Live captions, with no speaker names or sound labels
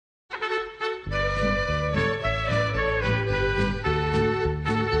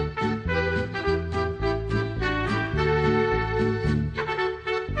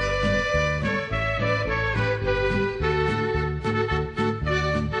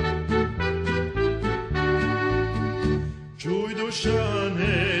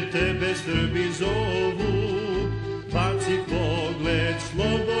Dušane, tebe Srbi zovu, baci pogled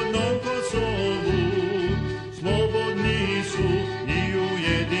slobodno Kosovu. Slobodni su i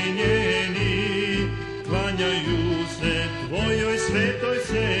ujedinjeni, klanjaju se tvojoj svetoj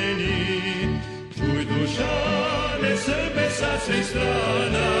seni. Čuj Dušane, Srbe sa svih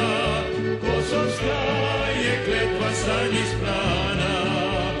strana, kosovska je kletva sa njih strana.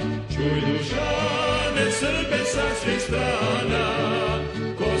 Čuj Dušane, Srbe sa svih strana,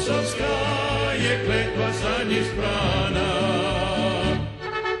 kosovska je kletva sa njih strana.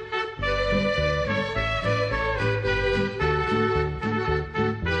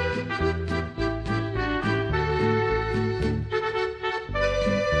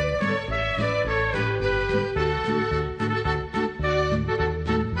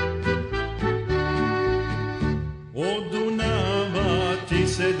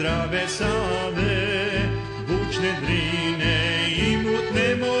 Drave Save, bučne Drine i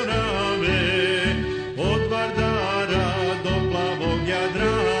mutne Morave, od Vardara do plavog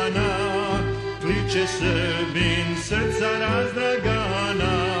Jadrana, kliče Srbin srca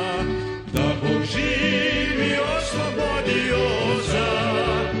razdragana. Da Bog živi oslobodioca,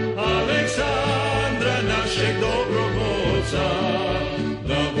 Aleksandra našeg dobrog oca.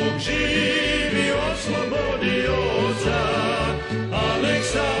 Da Bog živi oslobodioca,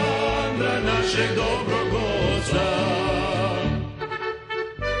 Aleksandra našeg dobrog oca.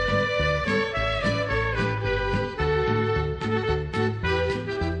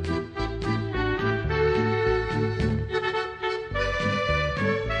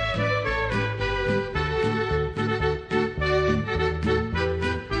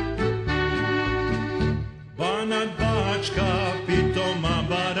 Banat, Bačka, Pitoma,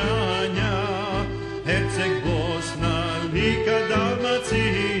 Baranja, Herceg, Bosna, Lika,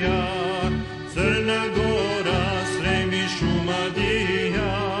 Dalmacija, Crna Gora, Srem i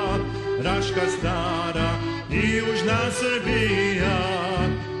Šumadija, Raška Stara i Južna Srbija,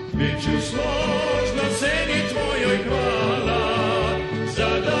 biću slobodni